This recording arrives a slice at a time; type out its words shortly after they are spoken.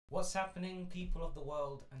What's happening, people of the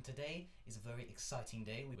world? And today is a very exciting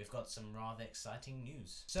day. We've got some rather exciting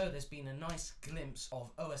news. So there's been a nice glimpse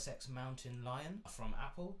of OS X Mountain Lion from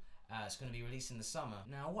Apple. It's going to be released in the summer.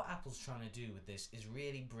 Now what Apple's trying to do with this is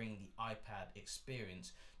really bring the iPad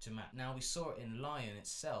experience to Mac. Now we saw it in Lion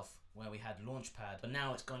itself where we had Launchpad, but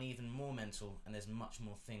now it's gone even more mental and there's much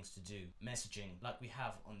more things to do. Messaging like we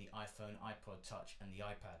have on the iPhone, iPod Touch and the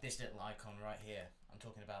iPad. This little icon right here, I'm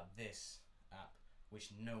talking about this app, which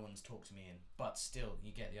no one's talked to me in, but still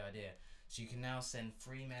you get the idea. So you can now send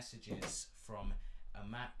free messages from a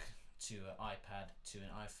Mac to an iPad to an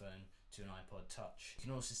iPhone to an iPod Touch. You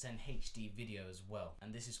can also send HD video as well,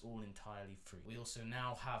 and this is all entirely free. We also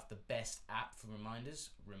now have the best app for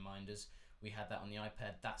reminders. We had that on the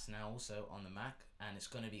iPad, that's now also on the Mac, and it's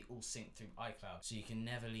going to be all synced through iCloud, so you can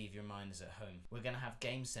never leave your reminders at home. We're going to have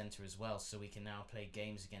Game Center as well, so we can now play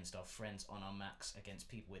games against our friends on our Macs against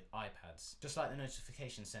people with iPads. Just like the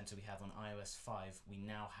notification center we have on iOS 5, we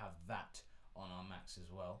now have that on our Macs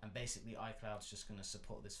as well. And basically iCloud's just going to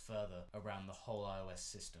support this further around the whole iOS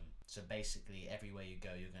system. So basically everywhere you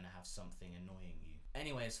go you're going to have something annoying you.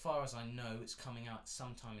 Anyway, as far as I know, it's coming out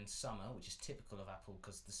sometime in summer, which is typical of Apple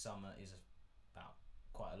because the summer is about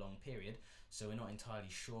quite a long period, so we're not entirely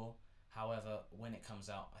sure. However, when it comes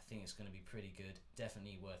out, I think it's going to be pretty good,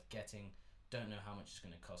 definitely worth getting. Don't know how much it's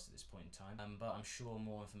going to cost at this point in time, but I'm sure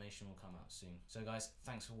more information will come out soon. So guys,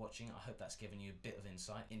 thanks for watching. I hope that's given you a bit of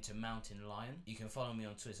insight into Mountain Lion. You can follow me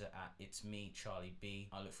on Twitter at itsmecharlieb.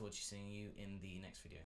 I look forward to seeing you in the next video.